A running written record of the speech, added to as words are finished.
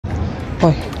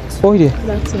Hi. Oh yeah.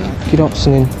 That's it. Good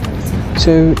afternoon.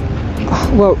 So,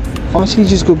 well, I actually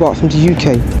just got back from the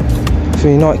UK, from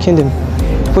the United Kingdom.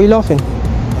 Why are you laughing?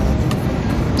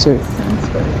 So,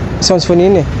 sounds funny,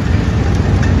 innit?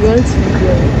 You want to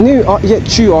withdraw? No, yeah,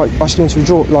 true. I actually want to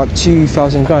withdraw like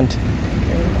 2,000 grand.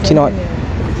 Can I?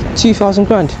 2,000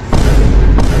 grand.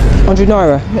 100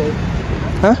 naira.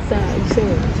 Huh?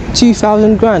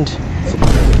 2,000 grand.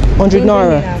 100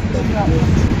 naira.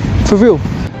 For real?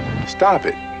 Stop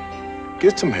it.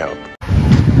 Get some help. Can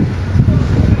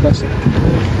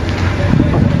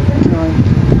I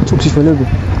talk to you for a little bit?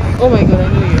 Oh my god, I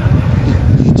know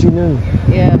you. Do you know?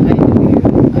 Yeah, I know you.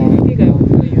 I think I will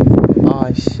know you.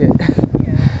 Ah, shit.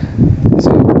 Yeah.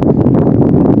 So,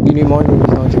 you know my name is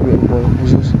Nigerian boy.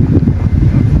 What's yours?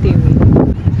 David.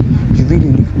 You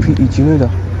really look pretty. Do you know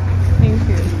that? Thank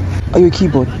you. Are you a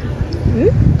keyboard?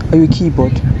 Are you a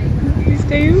keyboard? Please,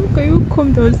 can you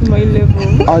come down to my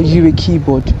level? Are you a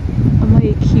keyboard? Am I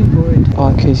a keyboard?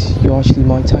 Ah, because you're actually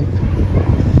my type.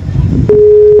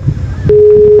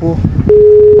 Oh.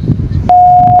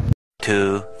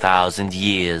 2,000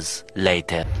 years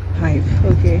later. Hype.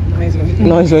 Okay, nice one.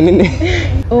 Nice one, isn't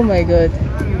it? Oh my god.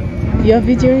 You're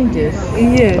videoing this?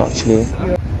 Yes. Actually.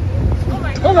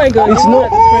 Oh my god, It's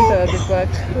not- at the front or at the back.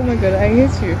 Oh my god, I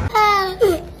hate you.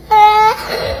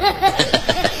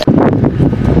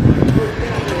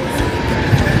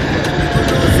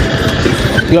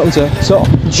 You know what I'm saying? So,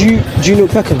 do you know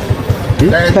Peckham?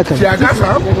 Peckham.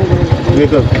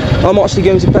 I'm actually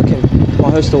going to Peckham. My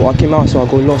hostel, I came out so I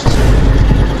got lost.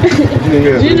 Do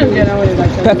you know Ghana is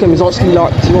actually? Peckham is actually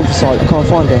like the other side, I can't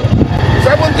find it.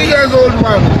 70 years old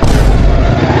man.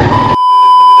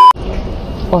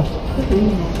 Hi.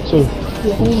 Sorry.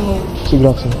 So good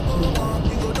afternoon.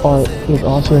 Alright, look,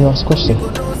 I'll ask you a nice question.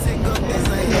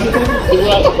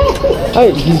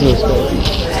 Hey, Jesus.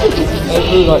 I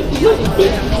feel like...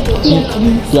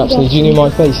 do you know my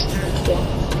face?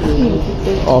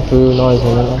 Oh, I feel nice,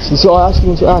 man. So I actually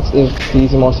want to ask if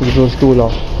he's in my George dollar.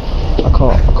 I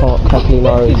can't calculate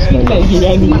now.